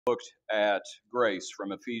Looked at grace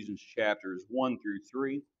from Ephesians chapters 1 through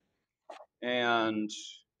 3, and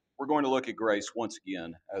we're going to look at grace once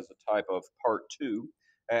again as a type of part 2,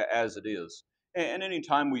 as it is. And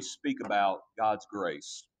anytime we speak about God's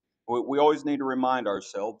grace, we always need to remind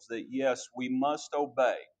ourselves that yes, we must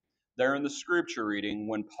obey. There in the scripture reading,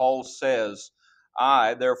 when Paul says,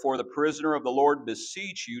 I, therefore, the prisoner of the Lord,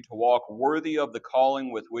 beseech you to walk worthy of the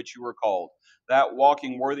calling with which you were called. That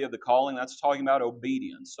walking worthy of the calling, that's talking about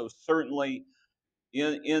obedience. So certainly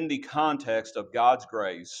in the context of God's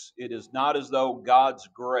grace, it is not as though God's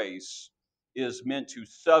grace is meant to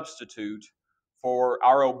substitute for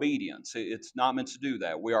our obedience. It's not meant to do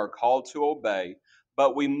that. We are called to obey,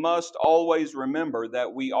 but we must always remember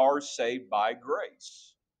that we are saved by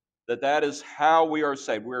grace. That is how we are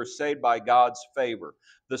saved. We are saved by God's favor.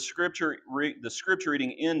 The scripture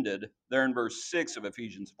reading ended there in verse 6 of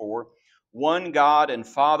Ephesians 4. One God and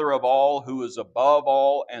Father of all, who is above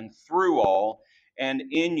all and through all and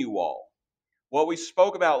in you all. What we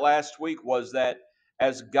spoke about last week was that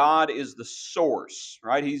as God is the source,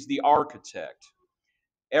 right? He's the architect.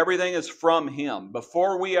 Everything is from Him.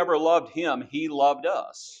 Before we ever loved Him, He loved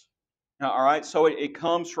us. All right, so it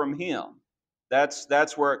comes from Him.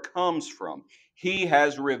 That's where it comes from. He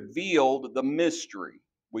has revealed the mystery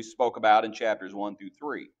we spoke about in chapters 1 through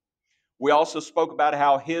 3. We also spoke about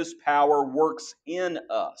how His power works in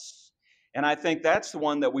us. And I think that's the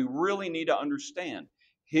one that we really need to understand.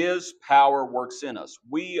 His power works in us.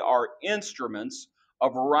 We are instruments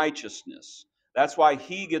of righteousness. That's why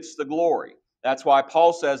He gets the glory. That's why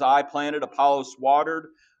Paul says, I planted, Apollos watered,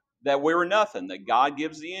 that we were nothing, that God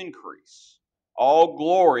gives the increase. All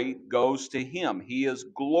glory goes to Him. He is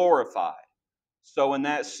glorified. So in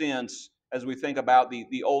that sense, as we think about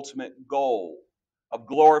the ultimate goal of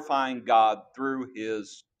glorifying God through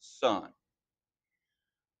His Son.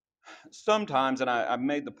 Sometimes, and I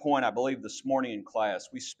made the point, I believe, this morning in class,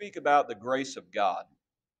 we speak about the grace of God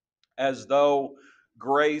as though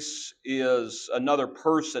grace is another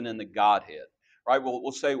person in the Godhead. Right?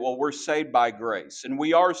 We'll say, well, we're saved by grace, and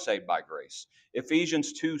we are saved by grace.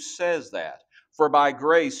 Ephesians 2 says that. For by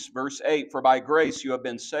grace, verse 8, for by grace you have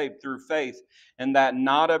been saved through faith, and that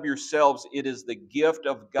not of yourselves, it is the gift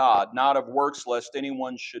of God, not of works, lest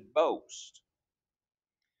anyone should boast.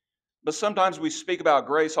 But sometimes we speak about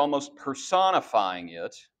grace almost personifying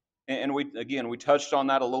it, and we touched on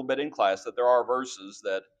that a little bit in class, that there are verses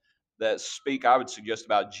that speak, I would suggest,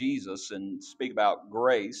 about Jesus and speak about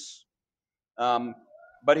grace.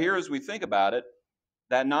 But here, as we think about it,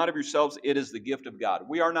 that not of yourselves, it is the gift of God.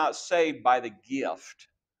 We are not saved by the gift.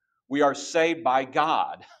 We are saved by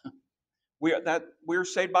God. We're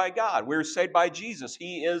saved by God. We're saved by Jesus.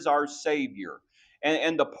 He is our Savior.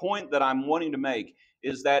 And the point that I'm wanting to make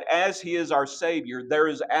is that as He is our Savior, there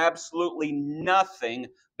is absolutely nothing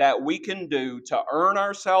that we can do to earn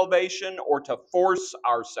our salvation or to force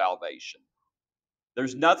our salvation.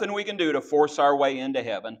 There's nothing we can do to force our way into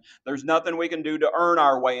heaven. There's nothing we can do to earn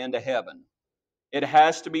our way into heaven. It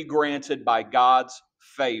has to be granted by God's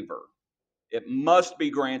favor. It must be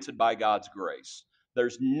granted by God's grace.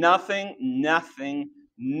 There's nothing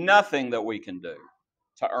that we can do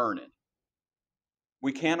to earn it.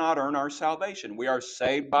 We cannot earn our salvation. We are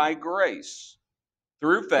saved by grace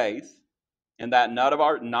through faith, and that not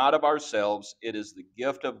of ourselves. It is the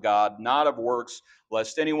gift of God, not of works,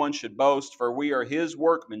 lest anyone should boast. For we are His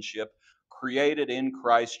workmanship, created in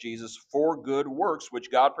Christ Jesus for good works, which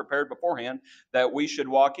God prepared beforehand that we should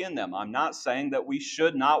walk in them. I'm not saying that we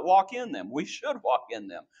should not walk in them. We should walk in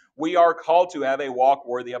them. We are called to have a walk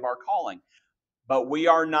worthy of our calling. But we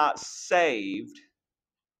are not saved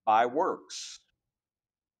by works.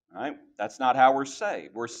 All right? That's not how we're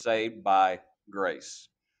saved. We're saved by grace.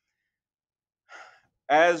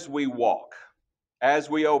 As we walk, as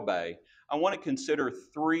we obey, I want to consider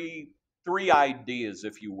three ideas,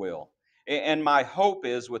 if you will. And my hope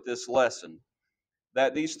is with this lesson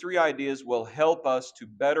that these three ideas will help us to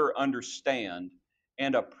better understand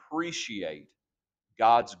and appreciate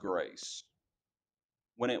God's grace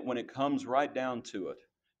when it comes right down to it.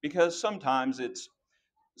 Because sometimes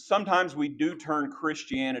we do turn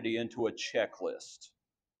Christianity into a checklist.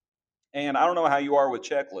 And I don't know how you are with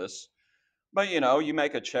checklists, but you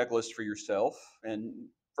make a checklist for yourself. And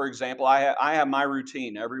for example, I have my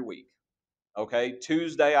routine every week. Okay,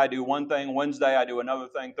 Tuesday I do one thing, Wednesday I do another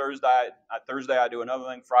thing, Thursday I do another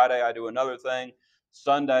thing, Friday I do another thing,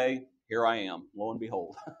 Sunday, here I am, lo and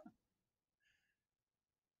behold.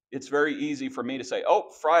 It's very easy for me to say,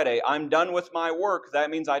 oh, Friday, I'm done with my work. That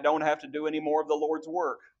means I don't have to do any more of the Lord's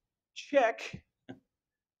work. Check.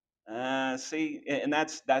 See, and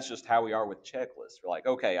that's just how we are with checklists. We're like,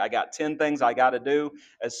 okay, I got 10 things I got to do.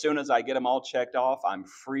 As soon as I get them all checked off, I'm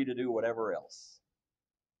free to do whatever else.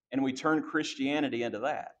 And we turn Christianity into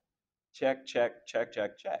that. Check, check, check,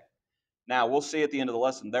 check, check. Now, we'll see at the end of the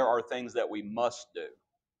lesson, there are things that we must do.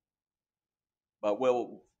 But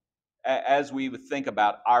as we think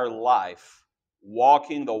about our life,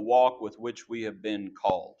 walking the walk with which we have been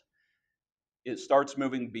called, it starts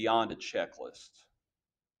moving beyond a checklist.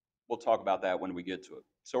 We'll talk about that when we get to it.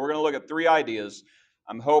 So we're going to look at 3 ideas.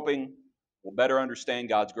 I'm hoping we'll better understand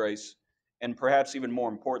God's grace and perhaps even more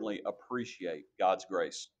importantly, appreciate God's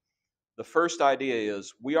grace. The first idea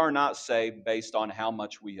is we are not saved based on how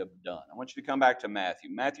much we have done. I want you to come back to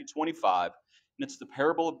Matthew 25, and it's the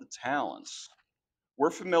parable of the talents.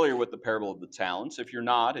 We're familiar with the parable of the talents. If you're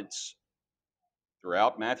not, it's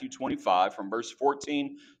throughout Matthew 25 from verse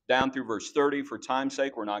 14 down through verse 30. For time's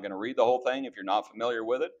sake, we're not going to read the whole thing. If you're not familiar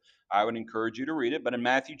with it, I would encourage you to read it. But in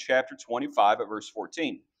Matthew chapter 25 at verse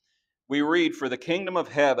 14, we read, "For the kingdom of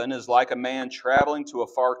heaven is like a man traveling to a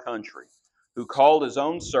far country, who called his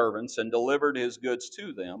own servants and delivered his goods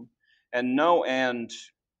to them. And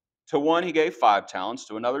to one he gave 5 talents,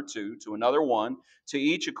 to another 2, to another 1, to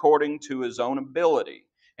each according to his own ability.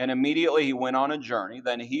 And immediately he went on a journey.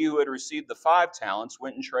 Then he who had received the 5 talents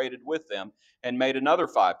went and traded with them and made another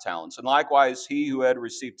 5 talents. And likewise he who had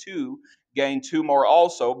received 2 gained 2 more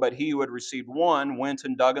also. But he who had received 1 went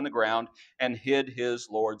and dug in the ground and hid his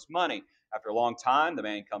Lord's money." After a long time, the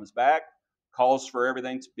man comes back, calls for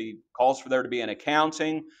there to be an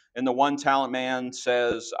accounting. And the 1 talent man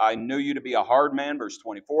says, "I knew you to be a hard man," verse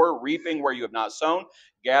 24, "reaping where you have not sown,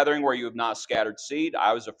 gathering where you have not scattered seed.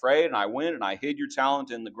 I was afraid, and I went, and I hid your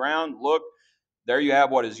talent in the ground. Look, there you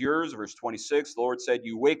have what is yours." Verse 26, the Lord said,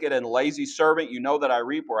 "You wicked and lazy servant, you know that I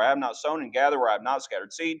reap where I have not sown and gather where I have not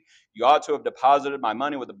scattered seed. You ought to have deposited my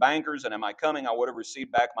money with the bankers, and at my coming I would have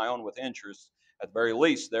received back my own with interest at the very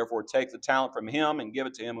least. Therefore take the talent from him and give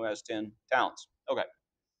it to him who has 10 talents. Okay.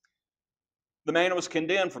 The man was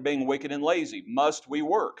condemned for being wicked and lazy. Must we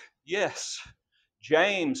work? Yes.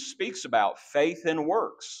 James speaks about faith and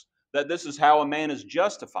works, that this is how a man is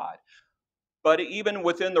justified. But even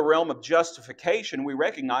within the realm of justification, we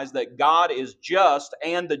recognize that God is just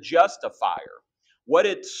and the justifier. What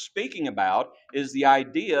it's speaking about is the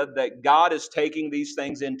idea that God is taking these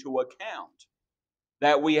things into account,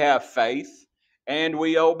 that we have faith and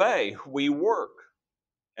we obey, we work,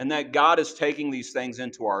 and that God is taking these things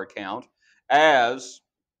into our account as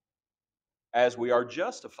we are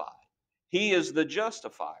justified. He is the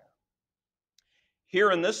justifier.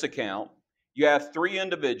 Here in this account, you have 3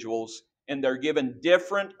 individuals, and they're given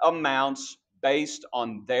different amounts based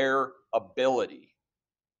on their ability.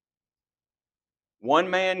 One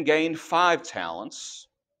man gained 5 talents.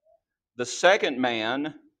 The second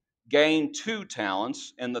man gained 2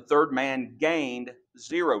 talents, and the third man gained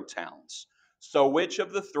 0 talents. So which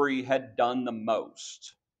of the 3 had done the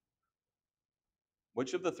most?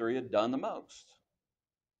 Which of the 3 had done the most?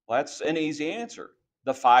 Well, that's an easy answer.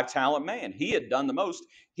 The 5-talent man. He had done the most.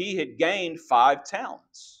 He had gained 5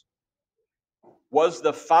 talents. Was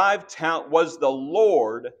the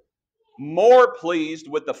Lord more pleased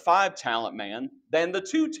with the 5-talent man than the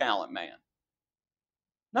 2-talent man?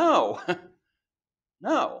 No.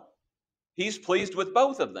 No. He's pleased with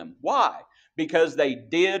both of them. Why? Because they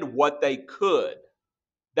did what they could.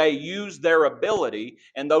 They used their ability,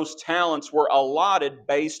 and those talents were allotted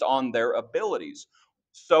based on their abilities.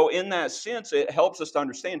 So in that sense, it helps us to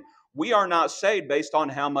understand we are not saved based on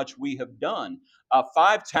how much we have done. A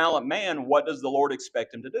 5-talent man, what does the Lord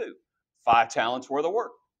expect him to do? 5 talents worth of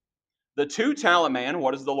work. The 2-talent man,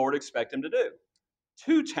 what does the Lord expect him to do?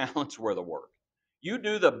 2 talents worth of work. You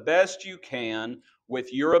do the best you can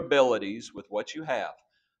with your abilities, with what you have.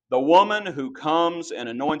 The woman who comes and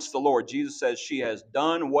anoints the Lord, Jesus says she has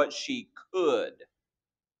done what she could.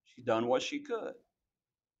 She's done what she could.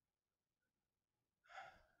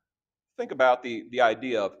 Think about the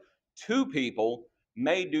idea of 2 people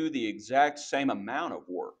may do the exact same amount of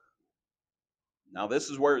work. Now, this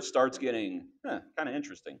is where it starts getting kind of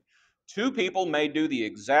interesting. 2 people may do the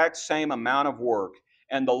exact same amount of work,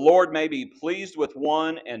 and the Lord may be pleased with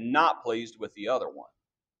one and not pleased with the other one.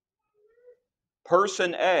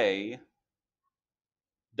 Person A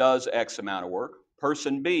does X amount of work.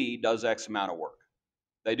 Person B does X amount of work.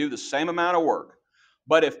 They do the same amount of work.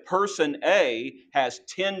 But if person A has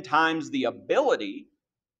 10 times the ability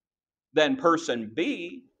than person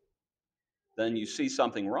B, then you see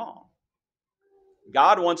something wrong.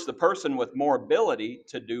 God wants the person with more ability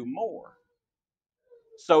to do more.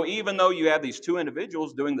 So even though you have these 2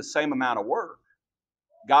 individuals doing the same amount of work,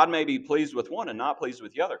 God may be pleased with one and not pleased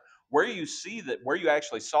with the other. Where you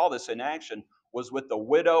actually saw this in action was with the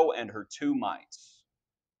widow and her 2 mites.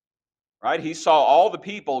 Right? He saw all the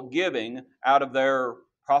people giving out of their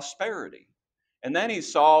prosperity. And then he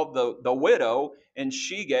saw the widow, and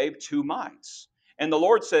she gave 2 mites. And the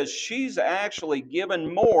Lord says she's actually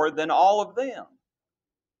given more than all of them.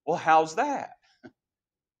 Well, how's that?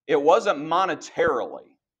 It wasn't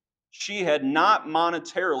monetarily. She had not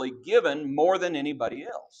monetarily given more than anybody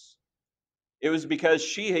else. It was because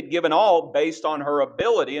she had given all based on her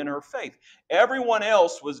ability and her faith. Everyone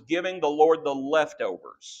else was giving the Lord the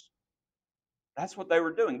leftovers. That's what they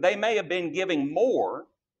were doing. They may have been giving more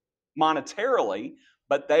monetarily,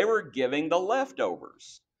 but they were giving the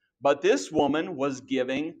leftovers. But this woman was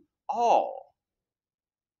giving all.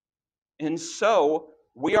 And so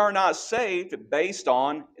we are not saved based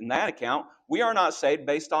on, in that account, we are not saved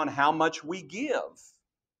based on how much we give.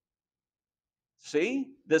 See,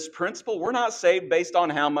 this principle, we're not saved based on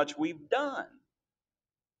how much we've done.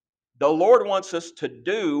 The Lord wants us to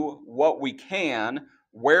do what we can,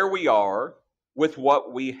 where we are, with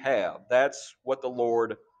what we have. That's what the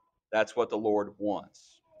Lord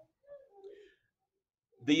wants.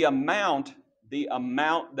 The amount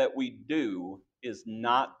that we do is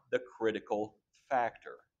not the critical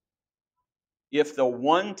factor. If the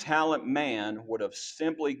 1 talent man would have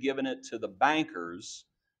simply given it to the bankers,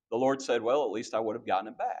 the Lord said, well, at least I would have gotten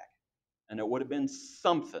it back. And it would have been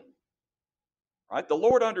something. Right? The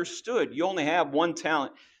Lord understood you only have 1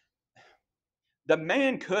 talent. The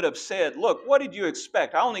man could have said, look, what did you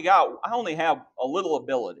expect? I only have a little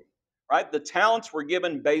ability. Right? The talents were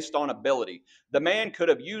given based on ability. The man could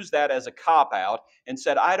have used that as a cop-out and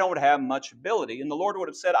said, I don't have much ability. And the Lord would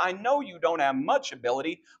have said, I know you don't have much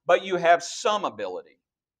ability, but you have some ability.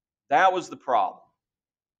 That was the problem.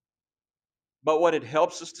 But what it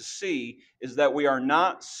helps us to see is that we are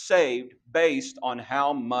not saved based on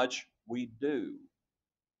how much we do.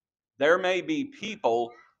 There may be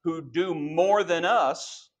people who do more than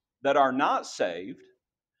us that are not saved.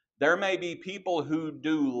 There may be people who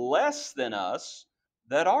do less than us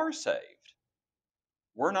that are saved.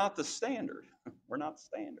 We're not the standard. We're not the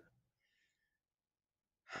standard.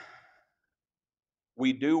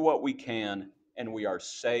 We do what we can, and we are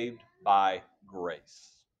saved by grace.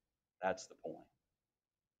 That's the point.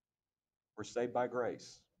 We're saved by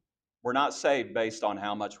grace. We're not saved based on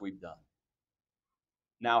how much we've done.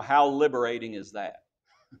 Now, how liberating is that?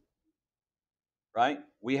 Right?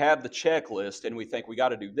 We have the checklist and we think we got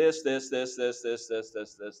to do this. And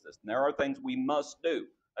there are things we must do.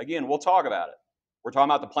 Again, we'll talk about it. We're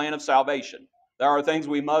talking about the plan of salvation. There are things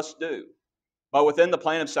we must do. But within the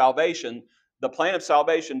plan of salvation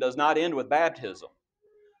does not end with baptism.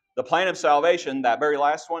 The plan of salvation, that very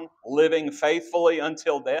last one, living faithfully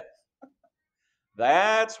until death,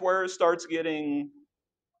 that's where it starts getting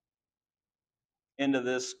into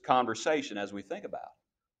this conversation as we think about it.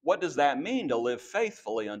 What does that mean to live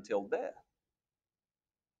faithfully until death?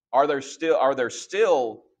 Are there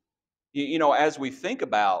still, as we think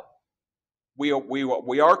about, we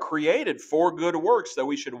are created for good works that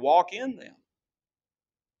we should walk in them.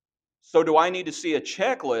 So do I need to see a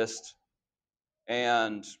checklist?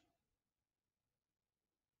 And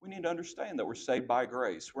we need to understand that we're saved by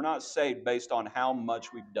grace. We're not saved based on how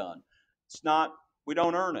much we've done. We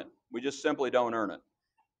don't earn it. We just simply don't earn it.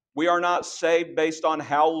 We are not saved based on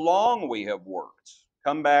how long we have worked.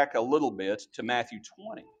 Come back a little bit to Matthew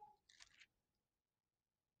 20.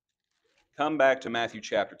 Come back to Matthew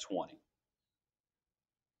chapter 20.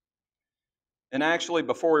 And actually,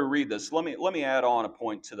 before we read this, let me add on a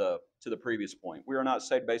point to the previous point. We are not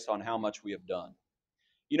saved based on how much we have done.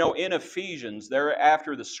 In Ephesians, there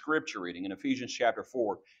after the scripture reading, in Ephesians chapter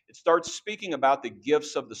 4, it starts speaking about the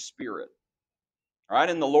gifts of the Spirit. All right,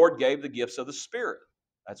 and the Lord gave the gifts of the Spirit.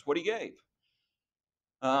 That's what He gave.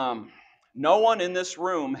 No one in this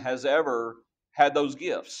room has ever had those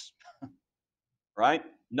gifts, right?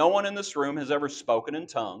 No one in this room has ever spoken in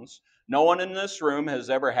tongues. No one in this room has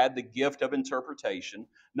ever had the gift of interpretation.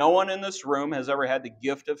 No one in this room has ever had the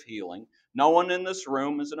gift of healing. No one in this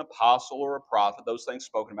room is an apostle or a prophet. Those things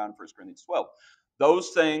spoken about in 1 Corinthians 12. Those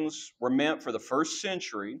things were meant for the first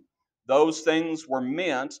century. Those things were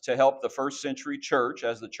meant to help the first century church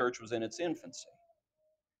as the church was in its infancy.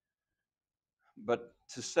 But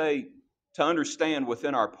to understand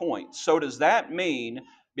within our point, so does that mean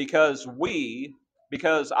because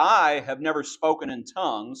I have never spoken in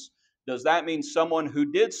tongues, does that mean someone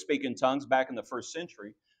who did speak in tongues back in the first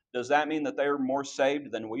century, does that mean that they are more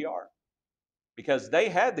saved than we are? Because they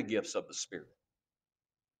had the gifts of the Spirit.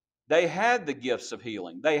 They had the gifts of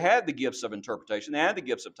healing. They had the gifts of interpretation. They had the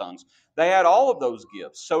gifts of tongues. They had all of those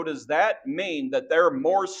gifts. So does that mean that they're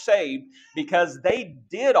more saved because they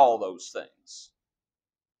did all those things?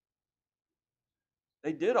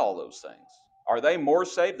 They did all those things. Are they more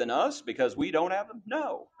saved than us because we don't have them?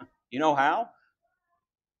 No. You know how?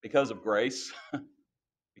 Because of grace.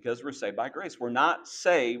 Because we're saved by grace. We're not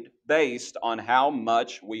saved based on how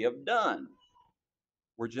much we have done.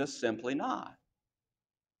 We're just simply not.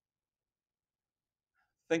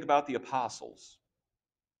 Think about the apostles.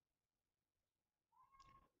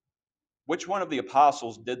 Which one of the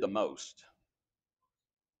apostles did the most?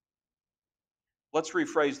 Let's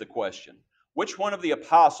rephrase the question. Which one of the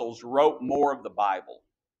apostles wrote more of the Bible?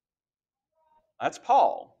 That's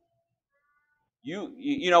Paul.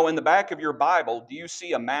 You know, in the back of your Bible, do you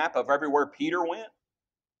see a map of everywhere Peter went?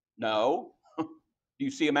 No. Do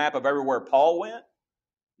you see a map of everywhere Paul went?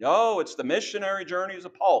 No, it's the missionary journeys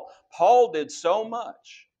of Paul. Paul did so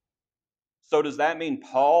much. So does that mean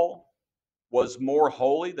Paul was more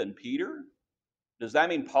holy than Peter? Does that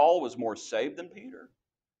mean Paul was more saved than Peter?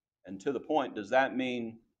 And to the point, does that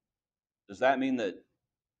mean that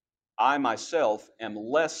I myself am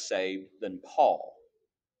less saved than Paul?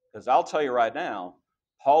 Because I'll tell you right now,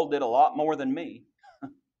 Paul did a lot more than me.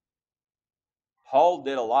 Paul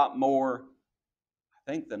did a lot more,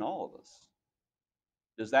 I think, than all of us.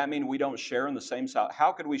 Does that mean we don't share in the same salvation?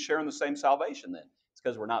 How could we share in the same salvation then? It's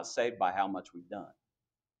because we're not saved by how much we've done.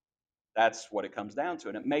 That's what it comes down to.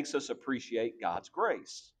 And it makes us appreciate God's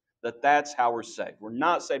grace. That's how we're saved. We're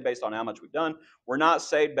not saved based on how much we've done. We're not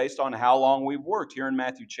saved based on how long we've worked. Here in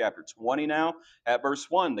Matthew chapter 20 now, at verse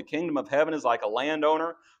 1, the kingdom of heaven is like a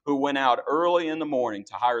landowner who went out early in the morning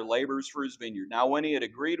to hire laborers for his vineyard. Now when he had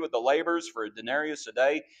agreed with the laborers for a denarius a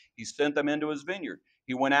day, he sent them into his vineyard.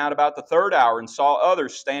 He went out about the third hour and saw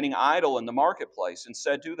others standing idle in the marketplace and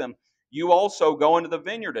said to them, you also go into the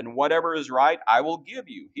vineyard, and whatever is right, I will give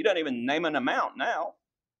you. He doesn't even name an amount now.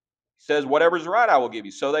 He says, whatever is right, I will give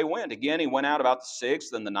you. So they went. Again, he went out about the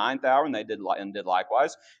sixth and the ninth hour, and they did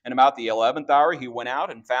likewise. And about the 11th hour, he went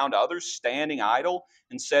out and found others standing idle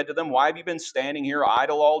and said to them, why have you been standing here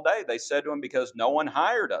idle all day? They said to him, because no one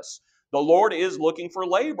hired us. The Lord is looking for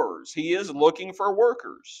laborers. He is looking for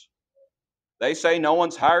workers. They say, no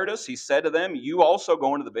one's hired us. He said to them, you also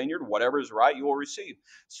go into the vineyard. Whatever is right, you will receive.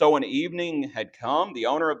 So when evening had come, the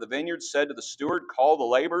owner of the vineyard said to the steward, call the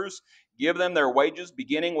laborers, give them their wages,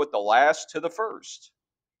 beginning with the last to the first.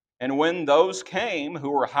 And when those came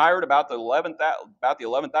who were hired about the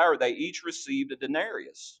 11th hour, they each received a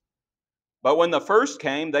denarius. But when the first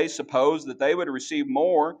came, they supposed that they would receive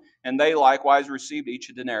more, and they likewise received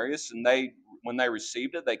each a denarius. And when they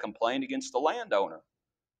received it, they complained against the landowner,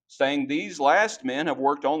 saying, these last men have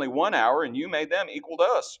worked only 1 hour, and you made them equal to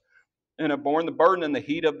us, and have borne the burden in the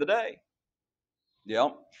heat of the day. Yeah.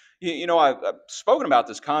 You know, I've spoken about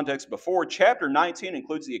this context before. Chapter 19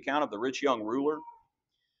 includes the account of the rich young ruler.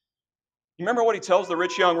 You remember what he tells the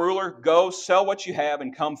rich young ruler? Go, sell what you have,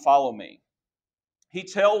 and come follow me. He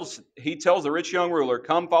tells the rich young ruler,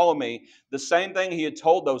 come follow me, the same thing he had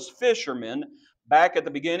told those fishermen back at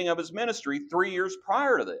the beginning of his ministry 3 years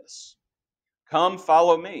prior to this. Come,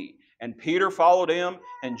 follow me. And Peter followed him,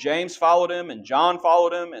 and James followed him, and John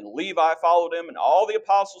followed him, and Levi followed him, and all the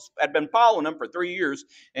apostles had been following him for 3 years.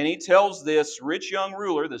 And he tells this rich young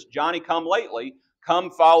ruler, this Johnny-come-lately, come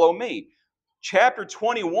follow me. Chapter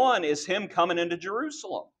 21 is him coming into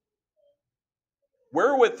Jerusalem.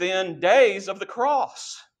 We're within days of the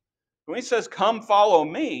cross. When he says, come follow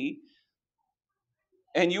me,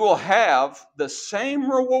 and you will have the same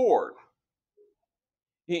reward.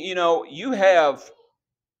 You know, you have...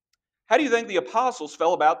 How do you think the apostles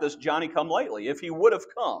felt about this Johnny-come-lately, if he would have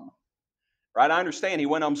come? Right? I understand he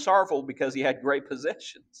went home sorrowful because he had great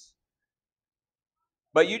possessions.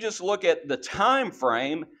 But you just look at the time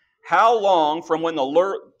frame, how long from when the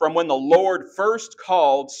Lord first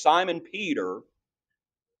called Simon Peter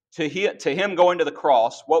to him going to the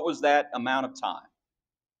cross, what was that amount of time?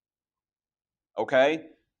 Okay?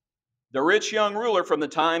 The rich young ruler, from the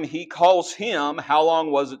time he calls him, how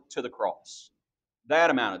long was it to the cross? That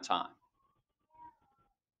amount of time.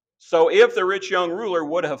 So if the rich young ruler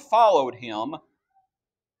would have followed him,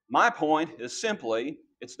 my point is simply,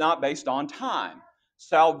 it's not based on time.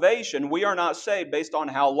 Salvation, we are not saved based on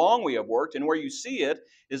how long we have worked, and where you see it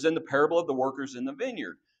is in the parable of the workers in the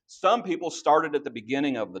vineyard. Some people started at the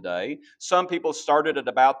beginning of the day. Some people started at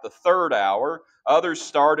about the third hour. Others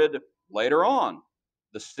started later on,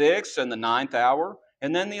 the 6th and the 9th hour,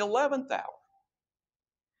 and then the 11th hour.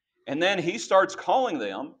 And then he starts calling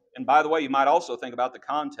them, and by the way, you might also think about the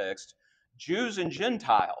context, Jews and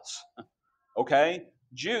Gentiles. Okay?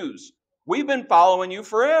 Jews, we've been following you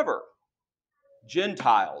forever.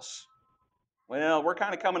 Gentiles, well, we're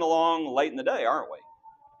kind of coming along late in the day, aren't we?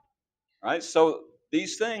 Right? So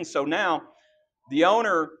these things, so now the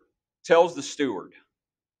owner tells the steward,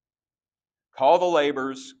 call the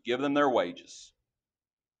laborers, give them their wages,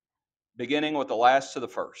 beginning with the last to the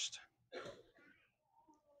first.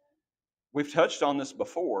 We've touched on this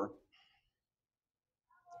before.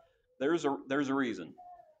 There's a reason.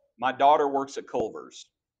 My daughter works at Culver's.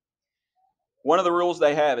 One of the rules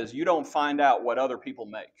they have is you don't find out what other people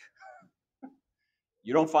make.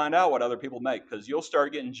 You don't find out what other people make because you'll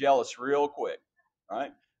start getting jealous real quick,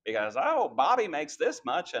 right? Because, oh, Bobby makes this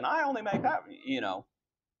much and I only make that, Well,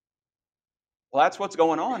 that's what's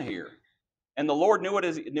going on here. And the Lord knew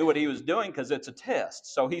what he was doing because it's a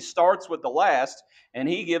test. So he starts with the last and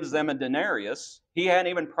he gives them a denarius. He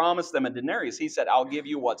hadn't even promised them a denarius. He said, I'll give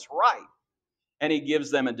you what's right. And he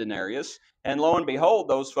gives them a denarius. And lo and behold,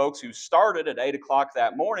 those folks who started at 8 o'clock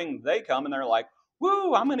that morning, they come and they're like,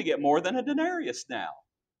 woo, I'm going to get more than a denarius now.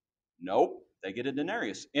 Nope, they get a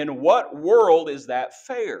denarius. In what world is that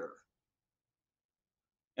fair?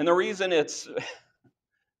 And the reason it's,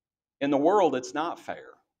 in the world, it's not fair.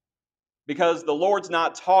 Because the Lord's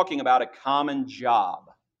not talking about a common job.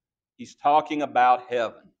 He's talking about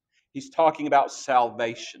heaven. He's talking about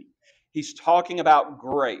salvation. He's talking about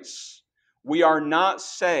grace. We are not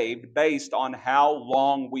saved based on how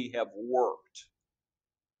long we have worked.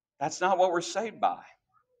 That's not what we're saved by.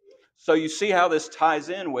 So you see how this ties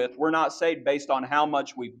in with we're not saved based on how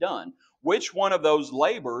much we've done. Which one of those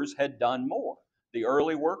laborers had done more? The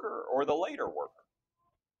early worker or the later worker?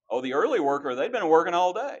 Oh, the early worker, they'd been working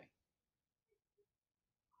all day.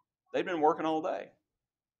 They've been working all day.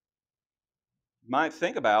 You might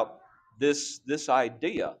think about this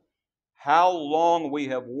idea. How long we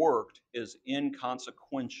have worked is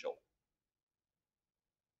inconsequential.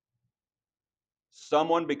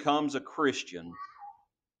 Someone becomes a Christian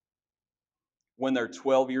when they're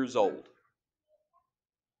 12 years old.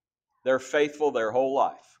 They're faithful their whole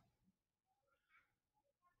life.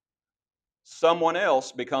 Someone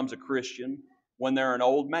else becomes a Christian when they're an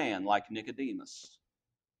old man like Nicodemus.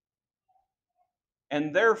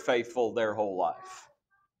 And they're faithful their whole life.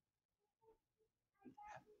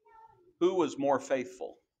 Who was more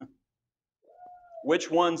faithful? Which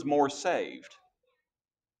one's more saved?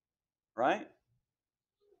 Right?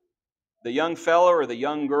 The young fellow or the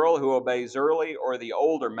young girl who obeys early, or the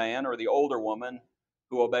older man or the older woman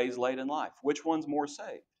who obeys late in life? Which one's more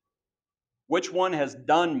saved? Which one has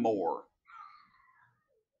done more?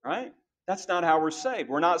 Right? That's not how we're saved.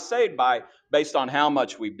 We're not saved based on how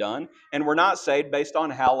much we've done, and we're not saved based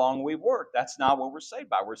on how long we've worked. That's not what we're saved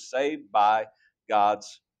by. We're saved by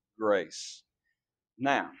God's grace.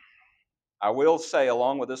 Now, I will say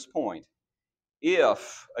along with this point,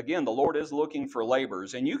 if, again, the Lord is looking for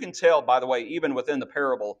laborers, and you can tell, by the way, even within the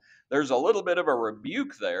parable, there's a little bit of a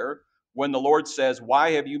rebuke there when the Lord says,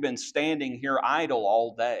 why have you been standing here idle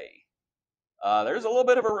all day? There's a little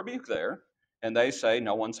bit of a rebuke there, and they say,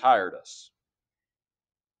 no one's hired us.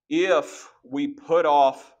 If we put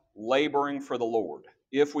off laboring for the Lord,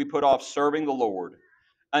 if we put off serving the Lord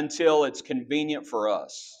until it's convenient for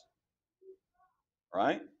us,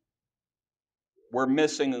 right? We're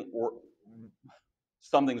missing,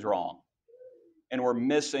 something's wrong. And we're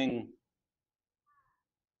missing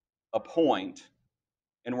a point,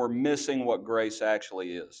 and we're missing what grace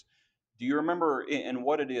actually is. Do you remember, and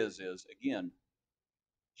what it is, again,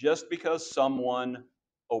 just because someone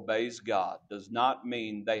obeys God does not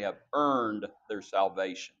mean they have earned their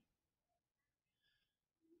salvation.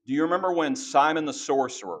 Do you remember when Simon the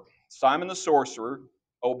sorcerer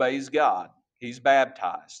obeys God? He's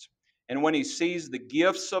baptized. And when he sees the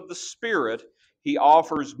gifts of the Spirit, he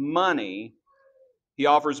offers money. He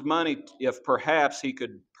offers money if perhaps he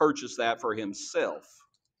could purchase that for himself.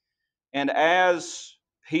 And as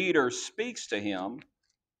Peter speaks to him,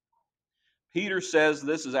 Peter says,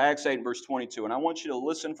 this is Acts 8 verse 22, and I want you to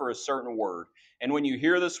listen for a certain word. And when you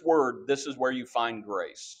hear this word, this is where you find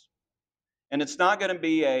grace. And it's not going to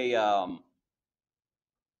be a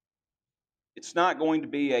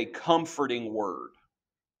comforting word.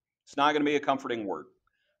 It's not going to be a comforting word,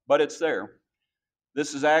 but it's there.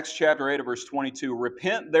 This is Acts chapter 8 verse 22.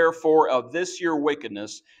 Repent therefore of this your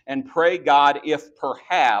wickedness, and pray God if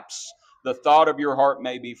perhaps the thought of your heart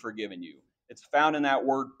may be forgiven you. It's found in that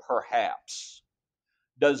word perhaps.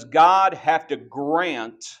 Does God have to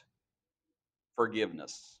grant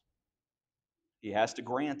forgiveness? He has to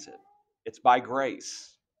grant it. It's by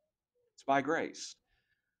grace. It's by grace.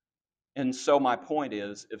 And so my point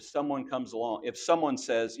is, if someone comes along, if someone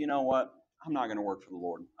says, you know what, I'm not going to work for the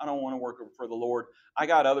Lord. I don't want to work for the Lord. I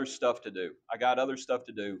got other stuff to do. I got other stuff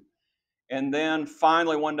to do. And then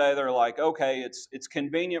finally one day they're like, okay, it's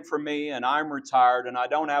convenient for me and I'm retired and I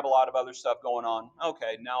don't have a lot of other stuff going on.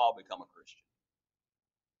 Okay, now I'll become a Christian.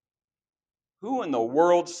 Who in the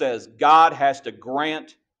world says God has to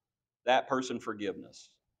grant that person forgiveness?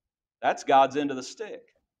 That's God's end of the stick.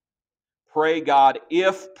 Pray God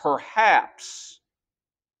if perhaps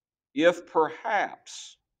the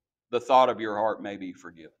thought of your heart may be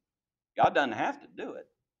forgiven. God doesn't have to do it.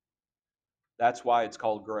 That's why it's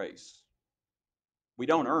called grace. We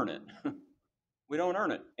don't earn it. We don't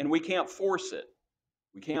earn it. And we can't force it.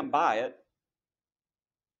 We can't buy it.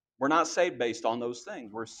 We're not saved based on those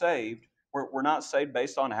things. We're not saved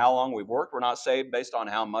based on how long we've worked. We're not saved based on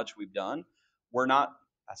how much we've done.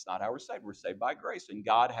 That's not how we're saved. We're saved by grace, and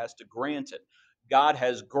God has to grant it. God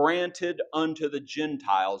has granted unto the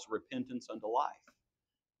Gentiles repentance unto life.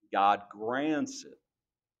 God grants it.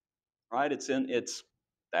 Right?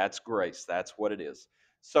 That's grace. That's what it is.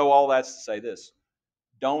 So all that's to say this.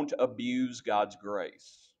 Don't abuse God's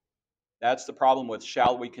grace. That's the problem with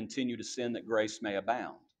shall we continue to sin that grace may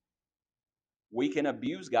abound. We can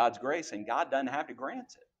abuse God's grace and God doesn't have to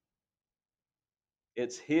grant it.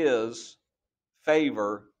 It's His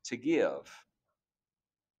favor to give.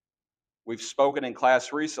 We've spoken in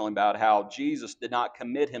class recently about how Jesus did not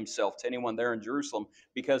commit Himself to anyone there in Jerusalem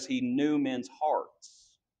because He knew men's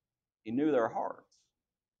hearts. He knew their hearts.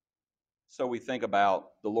 So we think about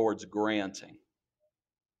the Lord's granting.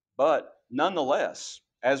 But nonetheless,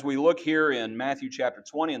 as we look here in Matthew chapter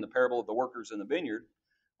 20 in the parable of the workers in the vineyard,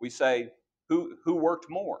 we say, who worked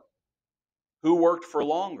more? Who worked for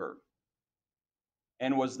longer?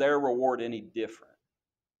 And was their reward any different?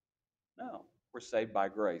 No, we're saved by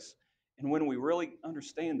grace. And when we really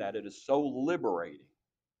understand that, it is so liberating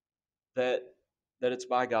that it's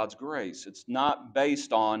by God's grace. It's not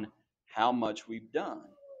based on how much we've done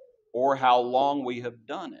or how long we have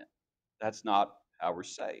done it. That's not how we're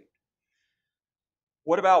saved.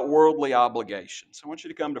 What about worldly obligations? I want you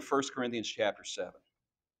to come to 1 Corinthians chapter 7.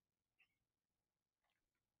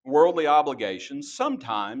 Worldly obligations,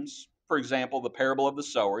 sometimes, for example, the parable of the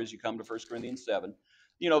sower, as you come to 1 Corinthians 7,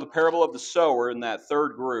 the parable of the sower in that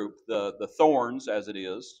third group, the thorns as it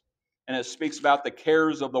is, and it speaks about the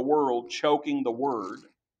cares of the world choking the word.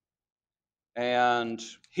 And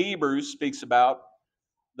Hebrews speaks about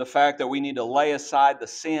the fact that we need to lay aside the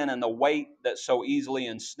sin and the weight that so easily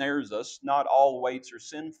ensnares us. Not all weights are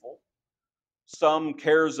sinful. Some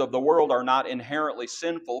cares of the world are not inherently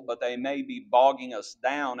sinful, but they may be bogging us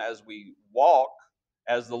down as we walk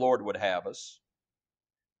as the Lord would have us.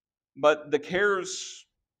 But the cares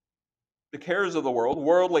of the world,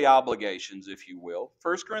 worldly obligations, if you will,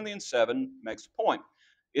 1 Corinthians 7 makes a point.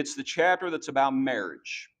 It's the chapter that's about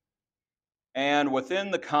marriage. And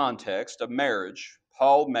within the context of marriage,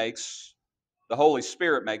 the Holy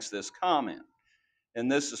Spirit makes this comment. And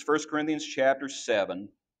this is 1 Corinthians chapter 7.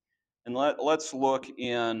 And let's look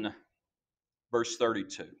in verse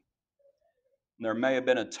 32. And there may have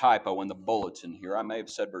been a typo in the bulletin here. I may have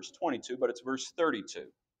said verse 22, but it's verse 32.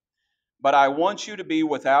 But I want you to be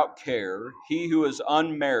without care. He who is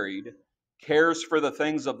unmarried cares for the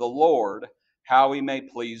things of the Lord, how he may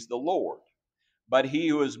please the Lord. But he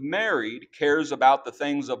who is married cares about the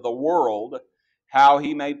things of the world, how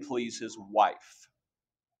he may please his wife.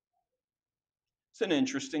 It's an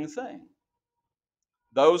interesting thing.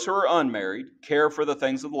 Those who are unmarried care for the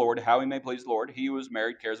things of the Lord, how he may please the Lord. He who is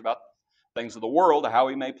married cares about things of the world, how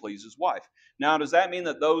he may please his wife. Now, does that mean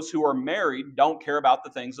that those who are married don't care about the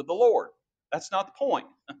things of the Lord? That's not the point.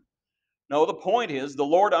 No, the point is the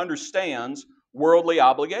Lord understands worldly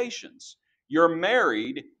obligations. You're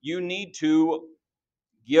married, you need to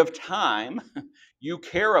give time. You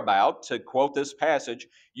care about, to quote this passage,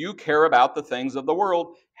 you care about the things of the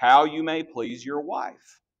world, how you may please your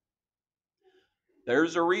wife.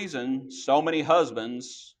 There's a reason so many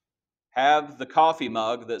husbands have the coffee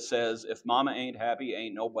mug that says, if mama ain't happy,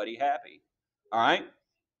 ain't nobody happy. All right?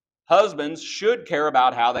 Husbands should care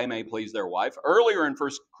about how they may please their wife. Earlier in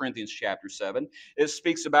 1 Corinthians chapter 7, it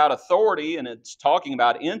speaks about authority and it's talking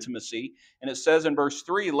about intimacy. And it says in verse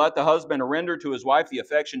 3, let the husband render to his wife the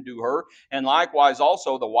affection due her, and likewise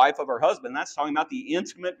also the wife of her husband. That's talking about the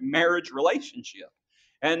intimate marriage relationship.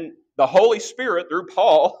 And the Holy Spirit, through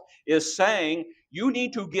Paul, is saying, you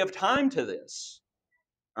need to give time to this.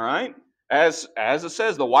 All right? As it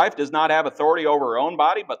says, the wife does not have authority over her own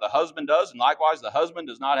body, but the husband does. And likewise, the husband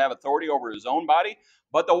does not have authority over his own body,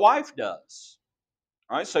 but the wife does.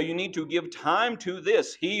 All right? So you need to give time to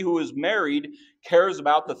this. He who is married cares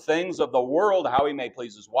about the things of the world, how he may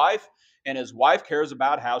please his wife. and his wife cares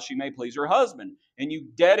about how she may please her husband. And you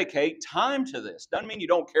dedicate time to this. Doesn't mean you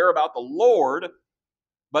don't care about the Lord,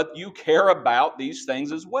 but you care about these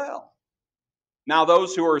things as well. Now,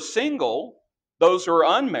 those who are single, those who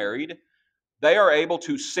are unmarried, they are able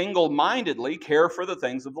to single-mindedly care for the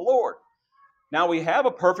things of the Lord. Now, we have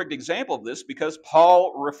a perfect example of this because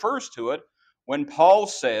Paul refers to it when Paul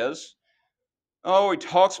says, he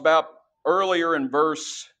talks about earlier in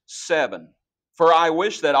verse 7, "For I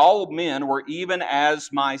wish that all men were even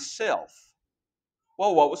as myself."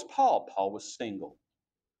 Well, what was Paul? Paul was single.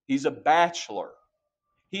 He's a bachelor.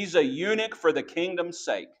 He's a eunuch for the kingdom's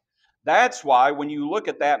sake. That's why when you look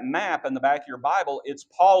at that map in the back of your Bible, it's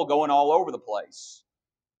Paul going all over the place.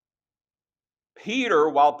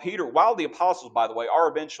 While the apostles, by the way, are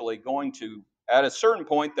eventually going to, at a certain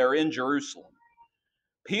point, they're in Jerusalem.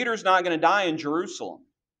 Peter's not going to die in Jerusalem.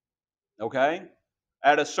 Okay?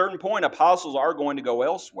 At a certain point, apostles are going to go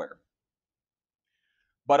elsewhere.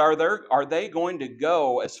 But are they going to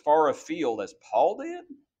go as far afield as Paul did?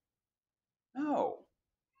 No.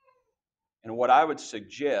 And what I would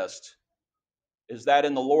suggest is that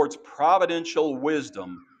in the Lord's providential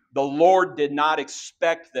wisdom, the Lord did not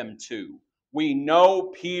expect them to. We know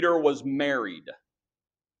Peter was married.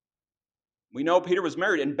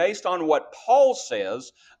 And based on what Paul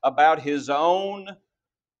says about his own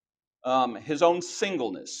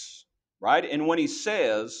singleness, right? And when he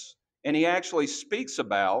says, and he actually speaks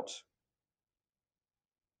about,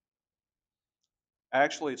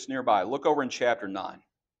 actually it's nearby. Look over in chapter 9.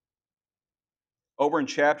 Over in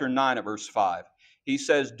chapter 9 at verse 5. He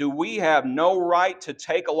says, "Do we have no right to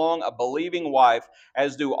take along a believing wife,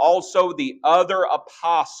 as do also the other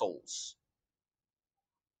apostles,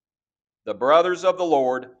 the brothers of the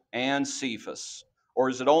Lord, and Cephas? Or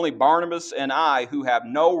is it only Barnabas and I who have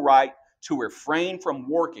no right to refrain from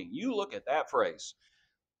working?" You look at that phrase.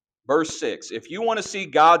 Verse 6. If you want to see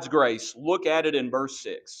God's grace, look at it in verse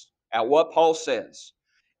 6, at what Paul says.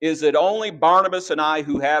 Is it only Barnabas and I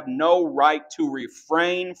who have no right to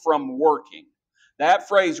refrain from working? That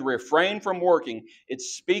phrase, refrain from working,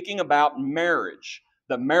 it's speaking about marriage,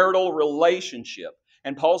 the marital relationship.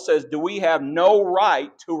 And Paul says, do we have no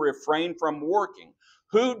right to refrain from working?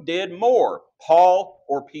 Who did more, Paul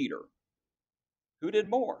or Peter? Who did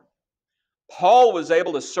more? Paul was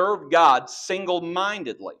able to serve God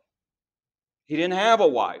single-mindedly. He didn't have a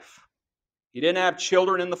wife. He didn't have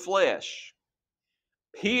children in the flesh.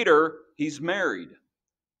 Peter, he's married.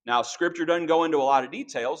 Now, Scripture doesn't go into a lot of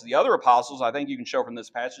details. The other apostles, I think you can show from this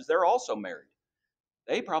passage, they're also married.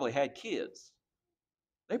 They probably had kids.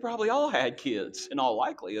 They probably all had kids, in all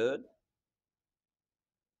likelihood.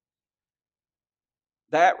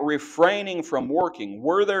 That refraining from working,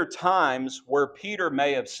 were there times where Peter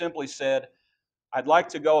may have simply said, "I'd like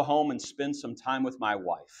to go home and spend some time with my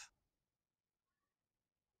wife"?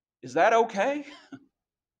 Is that okay?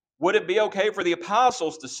 Would it be okay for the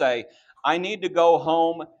apostles to say, "I need to go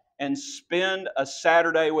home and spend a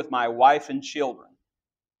Saturday with my wife and children"?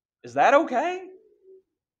 Is that okay?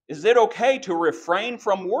 Is it okay to refrain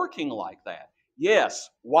from working like that? Yes.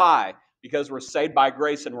 Why? Because we're saved by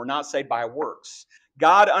grace and we're not saved by works.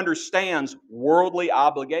 God understands worldly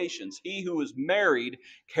obligations. He who is married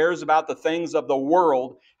cares about the things of the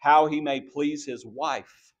world, how he may please his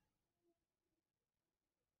wife.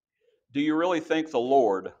 Do you really think the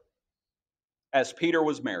Lord, as Peter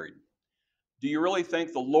was married, do you really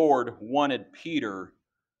think the Lord wanted Peter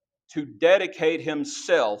to dedicate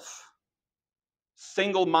himself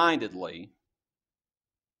single-mindedly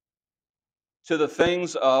to the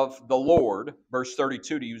things of the Lord, verse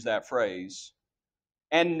 32 to use that phrase,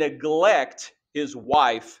 and neglect his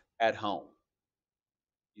wife at home?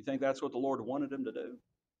 You think that's what the Lord wanted him to do?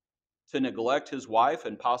 To neglect his wife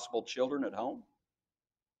and possible children at home?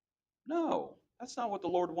 No, that's not what the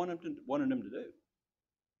Lord wanted him to do.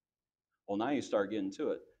 Well, now you start getting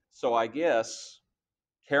to it. So I guess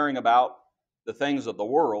caring about the things of the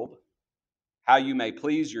world, how you may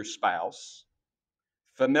please your spouse,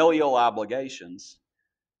 familial obligations,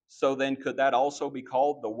 so then could that also be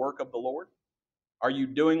called the work of the Lord? Are you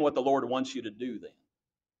doing what the Lord wants you to do then?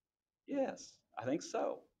 Yes, I think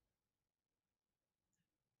so.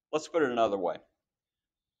 Let's put it another way.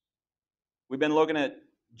 We've been looking at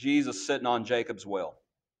Jesus sitting on Jacob's well.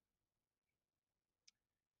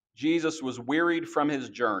 Jesus was wearied from his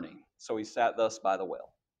journey, so he sat thus by the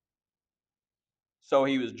well. So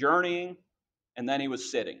he was journeying, and then he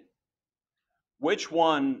was sitting.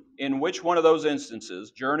 In which one of those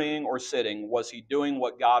instances, journeying or sitting, was he doing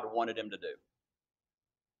what God wanted him to do?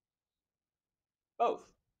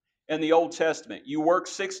 Both. In the Old Testament, you work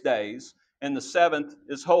 6 days, and the seventh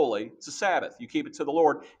is holy. It's a Sabbath. You keep it to the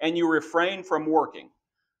Lord, and you refrain from working.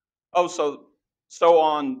 Oh, so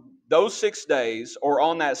on those 6 days, or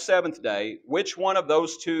on that seventh day, which one of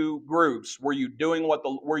those two groups were you doing what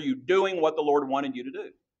the Lord wanted you to do?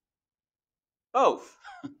 Both.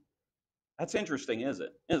 That's interesting, isn't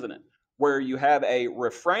it? Where you have a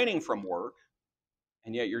refraining from work,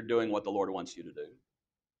 and yet you're doing what the Lord wants you to do.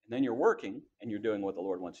 And then you're working, and you're doing what the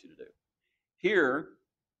Lord wants you to do. Here,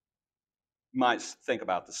 you might think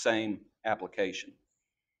about the same application.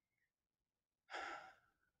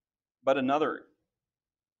 But another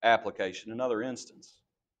application, another instance,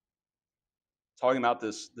 talking about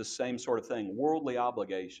this same sort of thing, worldly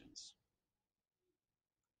obligations.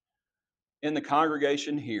 In the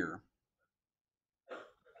congregation here,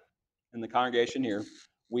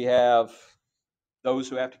 we have those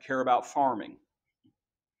who have to care about farming.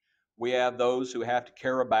 We have those who have to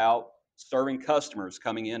care about serving customers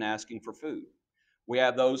coming in asking for food. We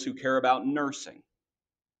have those who care about nursing.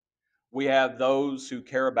 We have those who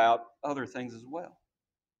care about other things as well.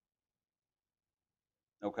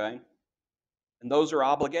 Okay? And those are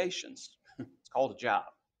obligations. It's called a job.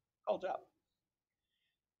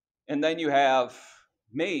 And then you have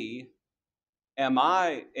me, and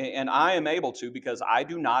I am able to, because I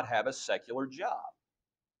do not have a secular job.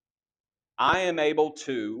 I'm able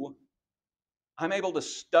to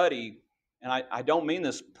study, and I don't mean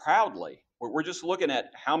this proudly. We're just looking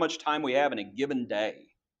at how much time we have in a given day.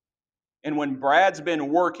 And when Brad's been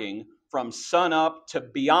working from sun up to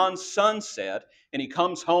beyond sunset, and he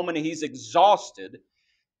comes home and he's exhausted,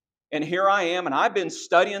 and here I am, and I've been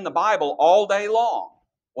studying the Bible all day long.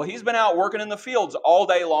 Well, he's been out working in the fields all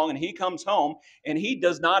day long, and he comes home, and he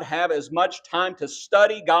does not have as much time to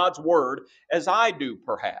study God's Word as I do,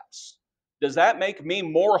 perhaps. Does that make me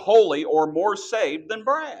more holy or more saved than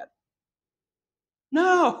Brad?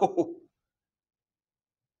 No.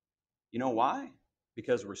 You know why?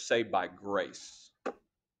 Because we're saved by grace.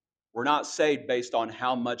 We're not saved based on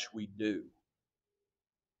how much we do.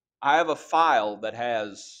 I have a file that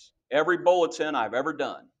has every bulletin I've ever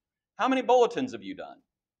done. How many bulletins have you done?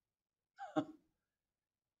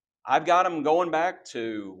 I've got them going back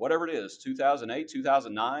to whatever it is, 2008,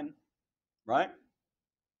 2009, right?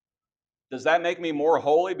 Does that make me more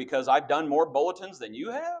holy because I've done more bulletins than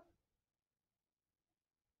you have?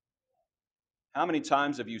 How many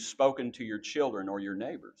times have you spoken to your children or your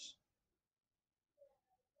neighbors?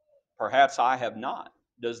 Perhaps I have not.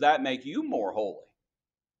 Does that make you more holy?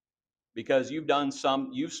 Because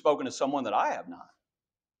you've spoken to someone that I have not.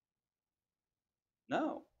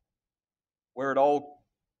 No.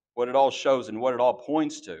 What it all shows and what it all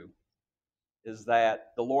points to is that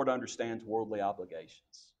the Lord understands worldly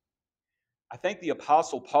obligations. I think the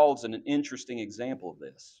Apostle Paul is an interesting example of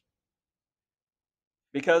this.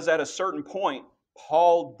 Because at a certain point,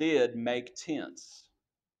 Paul did make tents.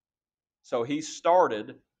 So he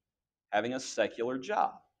started having a secular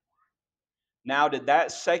job. Now, did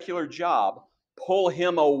that secular job pull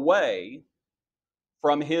him away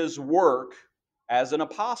from his work as an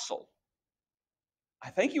apostle? I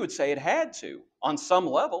think you would say it had to, on some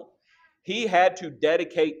level. He had to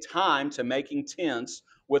dedicate time to making tents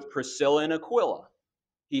with Priscilla and Aquila.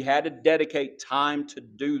 He had to dedicate time to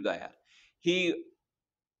do that. He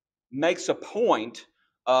makes a point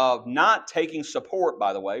of not taking support,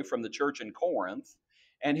 by the way, from the church in Corinth,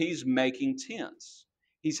 and he's making tents.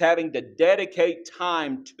 He's having to dedicate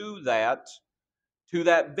time to that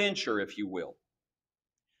venture, if you will.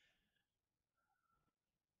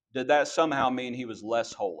 Did that somehow mean he was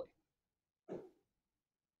less holy?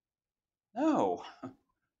 No.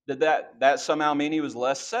 Did that somehow mean he was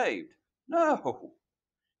less saved? No.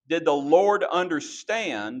 Did the Lord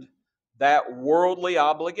understand that worldly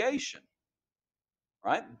obligation?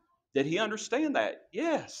 Right? Did he understand that?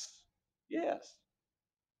 Yes. Yes.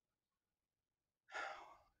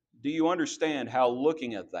 Do you understand how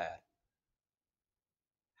looking at that,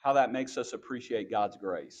 how that makes us appreciate God's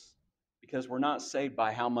grace? Because we're not saved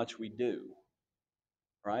by how much we do,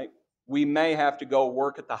 right? We may have to go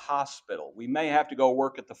work at the hospital. We may have to go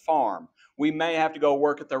work at the farm. We may have to go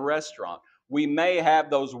work at the restaurant. We may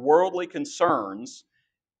have those worldly concerns.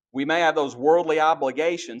 We may have those worldly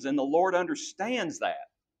obligations, and the Lord understands that.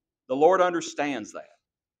 The Lord understands that.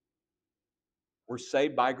 We're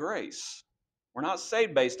saved by grace. We're not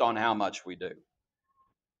saved based on how much we do.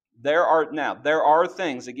 There are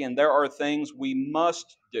things we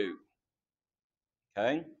must do.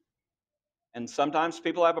 Okay? And sometimes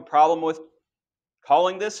people have a problem with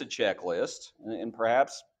calling this a checklist, and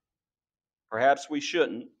perhaps we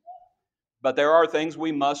shouldn't, but there are things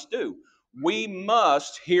we must do. We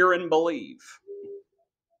must hear and believe.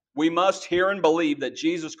 We must hear and believe that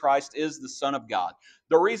Jesus Christ is the Son of God.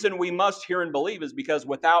 The reason we must hear and believe is because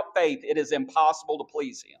without faith, it is impossible to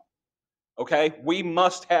please Him. Okay? We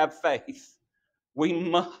must have faith. We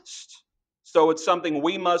must. So it's something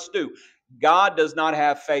we must do. God does not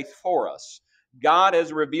have faith for us. God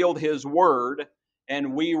has revealed His Word,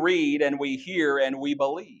 and we read and we hear and we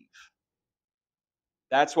believe.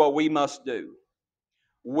 That's what we must do.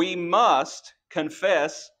 We must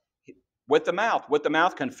confess with the mouth. With the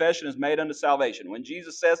mouth, confession is made unto salvation. When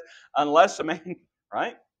Jesus says, unless a man,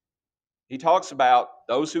 right? He talks about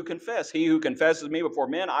those who confess. He who confesses me before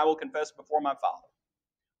men, I will confess before my Father.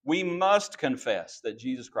 We must confess that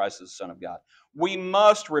Jesus Christ is the Son of God. We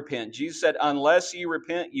must repent. Jesus said, unless ye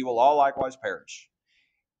repent, ye will all likewise perish.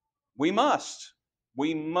 We must.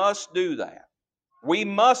 We must do that. We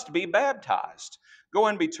must be baptized. Go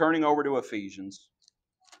and be turning over to Ephesians.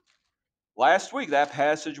 Last week, that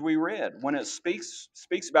passage we read, when it speaks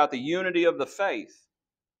about the unity of the faith,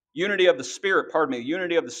 unity of the Spirit,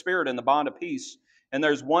 unity of the Spirit in the bond of peace, and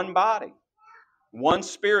there's one body, one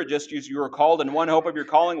Spirit, just as you are called, and one hope of your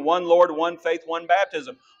calling, one Lord, one faith, one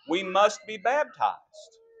baptism. We must be baptized.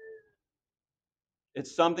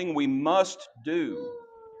 It's something we must do.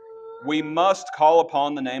 We must call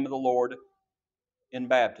upon the name of the Lord in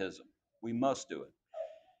baptism. We must do it.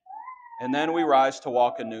 And then we rise to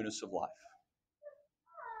walk in newness of life.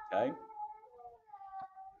 Okay?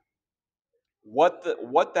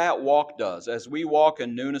 What that walk does, as we walk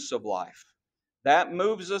in newness of life, that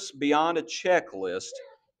moves us beyond a checklist,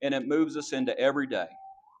 and it moves us into everyday.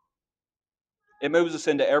 It moves us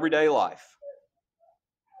into everyday life.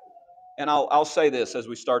 And I'll say this as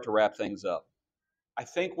we start to wrap things up. I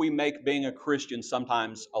think we make being a Christian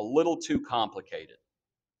sometimes a little too complicated.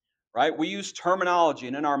 Right? We use terminology,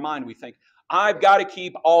 and in our mind we think, I've got to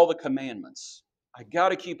keep all the commandments. I've got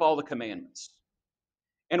to keep all the commandments.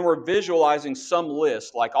 And we're visualizing some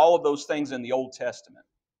list, like all of those things in the Old Testament.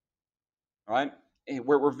 Right? And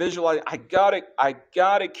we're visualizing, I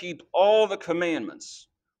gotta keep all the commandments.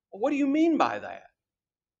 Well, what do you mean by that?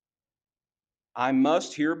 I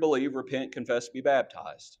must hear, believe, repent, confess, be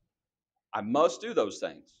baptized. I must do those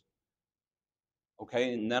things.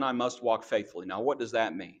 Okay, and then I must walk faithfully. Now, what does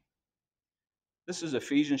that mean? This is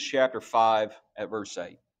Ephesians chapter 5 at verse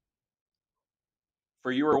 8.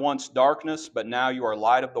 For you were once darkness, but now you are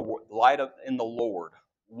in the Lord.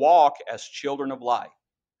 Walk as children of light.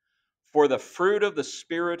 For the fruit of the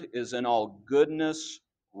Spirit is in all goodness,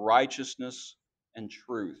 righteousness, and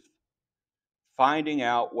truth, finding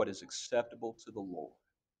out what is acceptable to the Lord.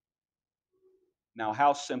 Now,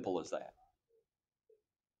 how simple is that?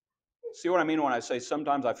 See what I mean when I say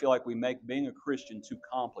sometimes I feel like we make being a Christian too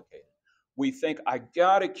complicated. We think, I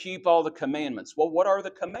got to keep all the commandments. Well, what are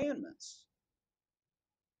the commandments?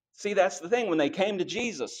 See, that's the thing. When they came to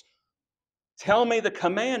Jesus, tell me the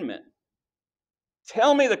commandment.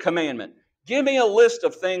 Tell me the commandment. Give me a list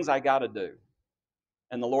of things I got to do.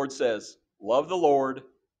 And the Lord says, love the Lord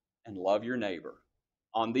and love your neighbor.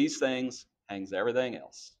 On these things hangs everything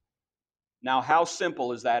else. Now, how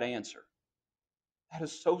simple is that answer? That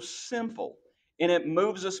is so simple. And it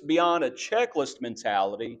moves us beyond a checklist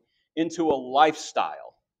mentality into a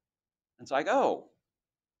lifestyle. It's like, oh,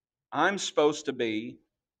 I'm supposed to be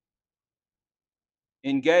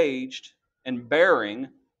engaged and bearing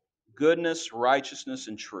goodness, righteousness,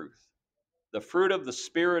 and truth. The fruit of the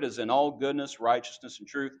Spirit is in all goodness, righteousness, and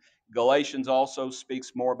truth. Galatians also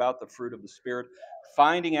speaks more about the fruit of the Spirit,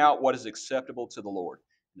 finding out what is acceptable to the Lord.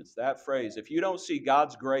 And it's that phrase. If you don't see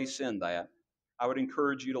God's grace in that, I would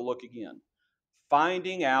encourage you to look again.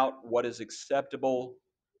 Finding out what is acceptable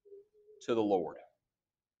to the Lord.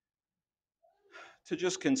 To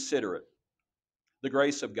just consider it. The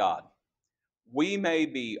grace of God. We may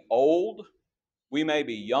be old, we may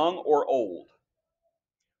be young or old.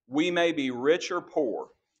 We may be rich or poor.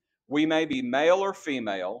 We may be male or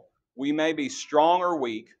female. We may be strong or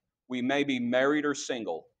weak. We may be married or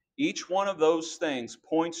single. Each one of those things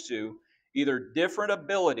points to either different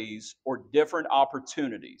abilities or different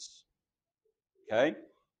opportunities. Okay?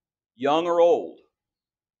 Young or old.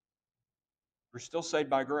 We're still saved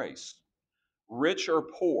by grace. Rich or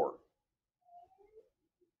poor.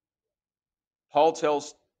 Paul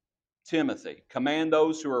tells Timothy, command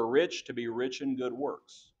those who are rich to be rich in good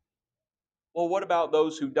works. Well, what about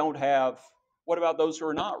those who don't have, what about those who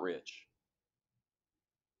are not rich?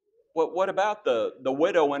 What about the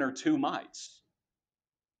widow and her two mites?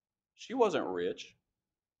 She wasn't rich.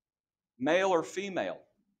 Male or female.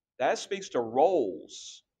 That speaks to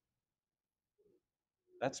roles.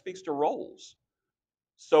 That speaks to roles.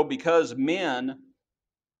 So because men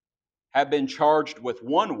have been charged with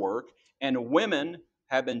one work and women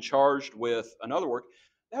have been charged with another work,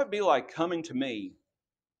 that would be like coming to me.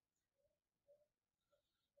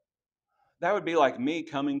 That would be like me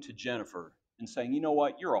coming to Jennifer and saying, you know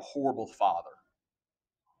what, you're a horrible father.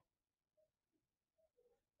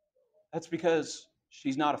 That's because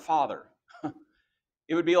she's not a father.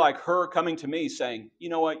 It would be like her coming to me saying, you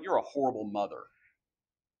know what, you're a horrible mother.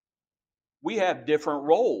 We have different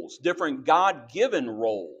roles, different God-given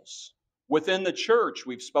roles. Within the church,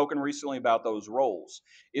 we've spoken recently about those roles.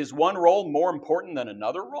 Is one role more important than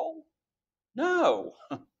another role? No.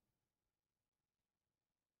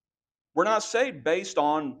 We're not saved based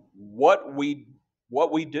on what we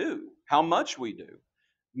do, how much we do.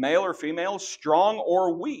 Male or female, strong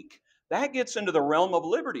or weak. That gets into the realm of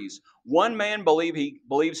liberties. One man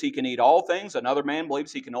believes he can eat all things, another man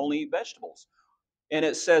believes he can only eat vegetables. And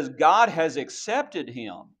it says God has accepted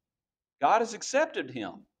him. God has accepted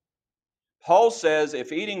him. Paul says,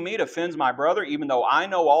 if eating meat offends my brother, even though I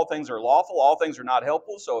know all things are lawful, all things are not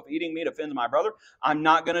helpful, so if eating meat offends my brother, I'm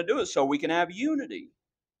not going to do it so we can have unity.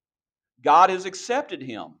 God has accepted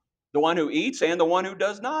him, the one who eats and the one who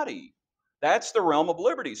does not eat. That's the realm of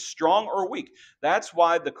liberty, strong or weak. That's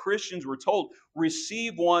why the Christians were told,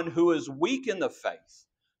 receive one who is weak in the faith,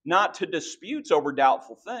 not to disputes over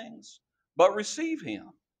doubtful things, but receive him.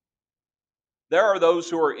 There are those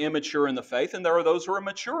who are immature in the faith, and there are those who are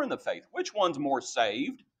mature in the faith. Which one's more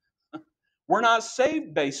saved? We're not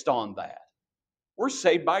saved based on that. We're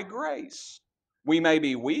saved by grace. We may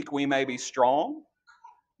be weak, we may be strong,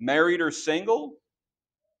 married or single.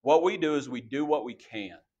 What we do is we do what we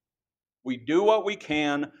can. We do what we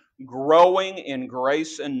can, growing in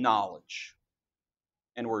grace and knowledge.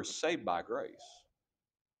 And we're saved by grace.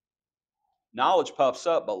 Knowledge puffs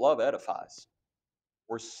up, but love edifies.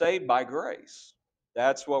 We're saved by grace.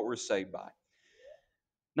 That's what we're saved by.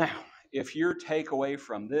 Now, if your takeaway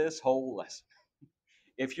from this whole lesson,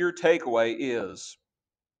 if your takeaway is,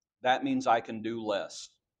 that means I can do less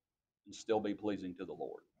and still be pleasing to the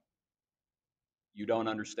Lord, you don't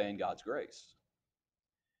understand God's grace.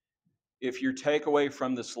 If your takeaway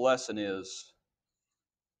from this lesson is,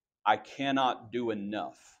 I cannot do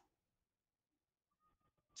enough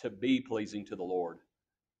to be pleasing to the Lord,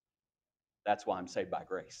 that's why I'm saved by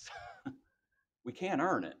grace. We can't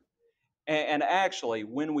earn it. And actually,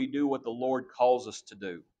 when we do what the Lord calls us to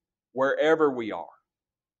do, wherever we are,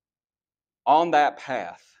 on that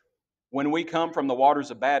path, when we come from the waters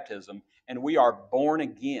of baptism and we are born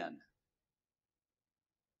again,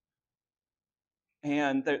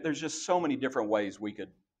 and there's just so many different ways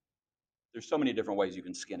there's so many different ways you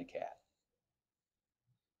can skin a cat.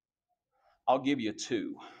 I'll give you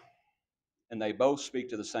two, and they both speak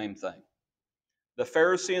to the same thing. The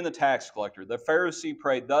Pharisee and the tax collector. The Pharisee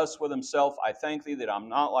prayed thus with himself, I thank thee that I'm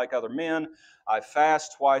not like other men. I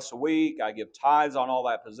fast twice a week. I give tithes on all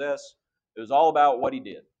that I possess. It was all about what he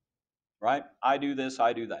did, right? I do this,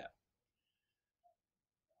 I do that.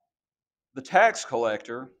 The tax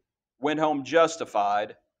collector went home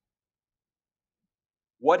justified.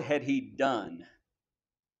 What had he done?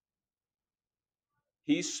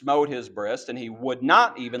 He smote his breast, and he would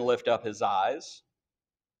not even lift up his eyes.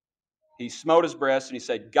 He smote his breast, and he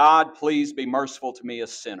said, God, please be merciful to me, a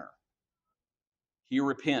sinner. He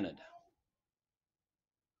repented.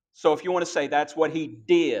 So if you want to say that's what he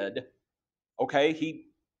did, okay,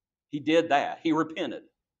 he did that. He repented.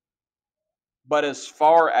 But as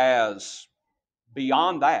far as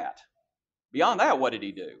beyond that, what did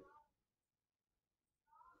he do?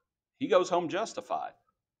 He goes home justified.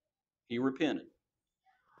 He repented.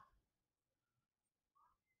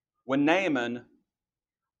 When Naaman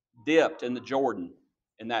dipped in the Jordan,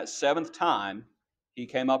 in that seventh time, he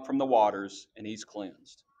came up from the waters and he's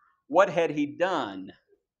cleansed. What had he done?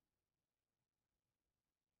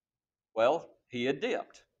 Well, he had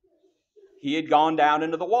dipped. He had gone down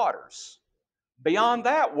into the waters. Beyond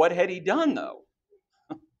that, what had he done though?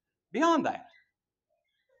 Beyond that,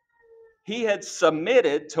 he had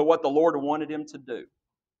submitted to what the Lord wanted him to do.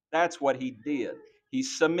 That's what he did. He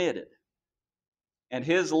submitted. And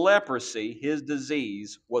his leprosy, his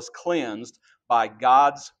disease, was cleansed by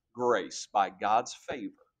God's grace, by God's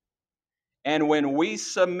favor. And when we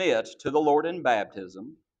submit to the Lord in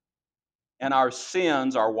baptism, and our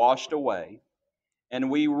sins are washed away, and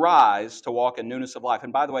we rise to walk in newness of life.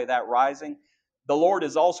 And by the way, that rising, the Lord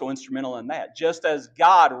is also instrumental in that. Just as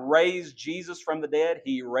God raised Jesus from the dead,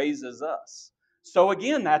 He raises us. So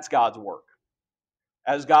again, that's God's work,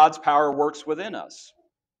 as God's power works within us.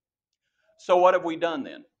 So what have we done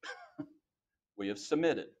then? We have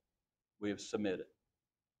submitted. We have submitted.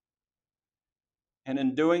 And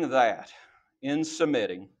in doing that, in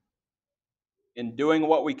submitting, in doing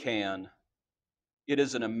what we can, It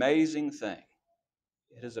is an amazing thing.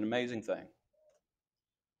 It is an amazing thing.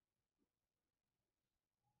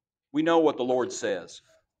 We know what the Lord says.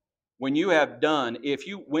 When you have done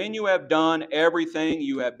everything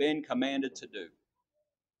you have been commanded to do.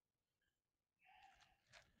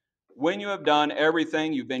 When you have done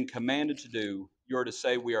everything you've been commanded to do, you're to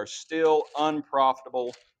say we are still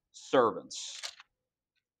unprofitable servants.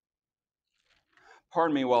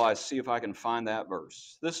 Pardon me while I see if I can find that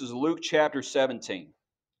verse. This is Luke chapter 17.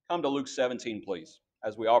 Come to Luke 17, please,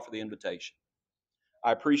 as we offer the invitation.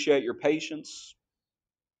 I appreciate your patience.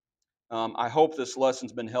 I hope this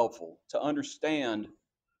lesson's been helpful to understand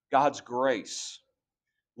God's grace.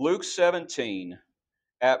 Luke 17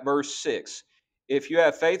 at verse 6. If you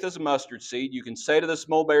have faith as a mustard seed, you can say to this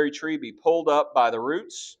mulberry tree, be pulled up by the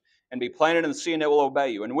roots and be planted in the sea, and it will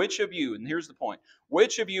obey you. And which of you, and here's the point,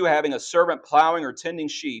 which of you having a servant plowing or tending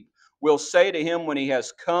sheep will say to him when he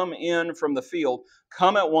has come in from the field,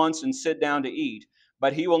 come at once and sit down to eat?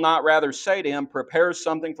 But he will not rather say to him, prepare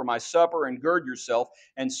something for my supper and gird yourself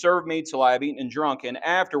and serve me till I have eaten and drunk, and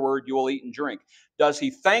afterward you will eat and drink. Does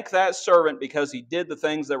he thank that servant because he did the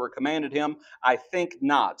things that were commanded him? I think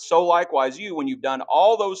not. So likewise you, when you've done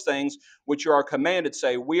all those things which you are commanded,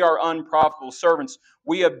 say, we are unprofitable servants.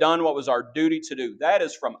 We have done what was our duty to do. That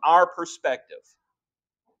is from our perspective.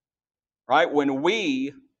 Right? When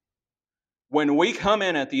we come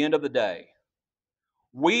in at the end of the day,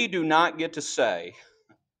 we do not get to say,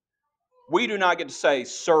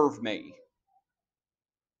 serve me.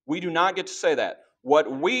 We do not get to say that.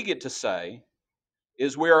 What we get to say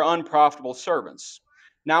is we are unprofitable servants.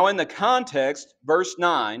 Now in the context, verse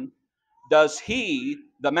 9, does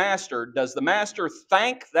the master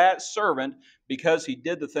thank that servant because he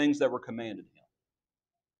did the things that were commanded him?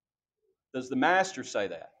 Does the master say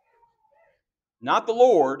that? Not the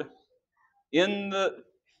Lord in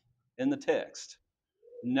the text.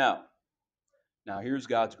 No. Now here's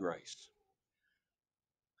God's grace.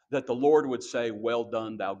 That the Lord would say, well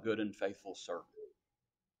done, thou good and faithful servant.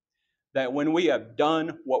 That when we have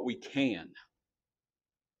done what we can,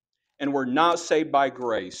 and we're not saved by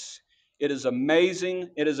grace, it is amazing,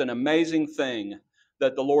 it is an amazing thing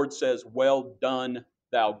that the Lord says, well done,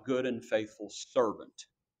 thou good and faithful servant.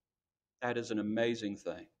 That is an amazing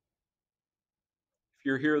thing. If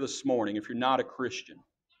you're here this morning, if you're not a Christian,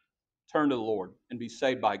 turn to the Lord and be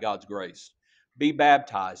saved by God's grace. Be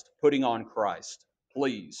baptized, putting on Christ,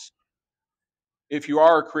 please. If you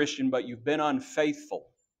are a Christian but you've been unfaithful,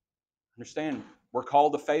 understand, we're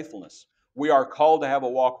called to faithfulness. We are called to have a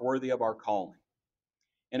walk worthy of our calling.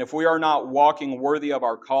 And if we are not walking worthy of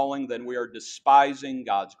our calling, then we are despising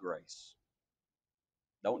God's grace.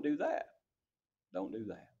 Don't do that. Don't do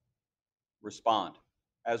that. Respond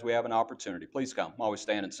as we have an opportunity. Please come while we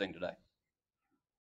stand and sing today.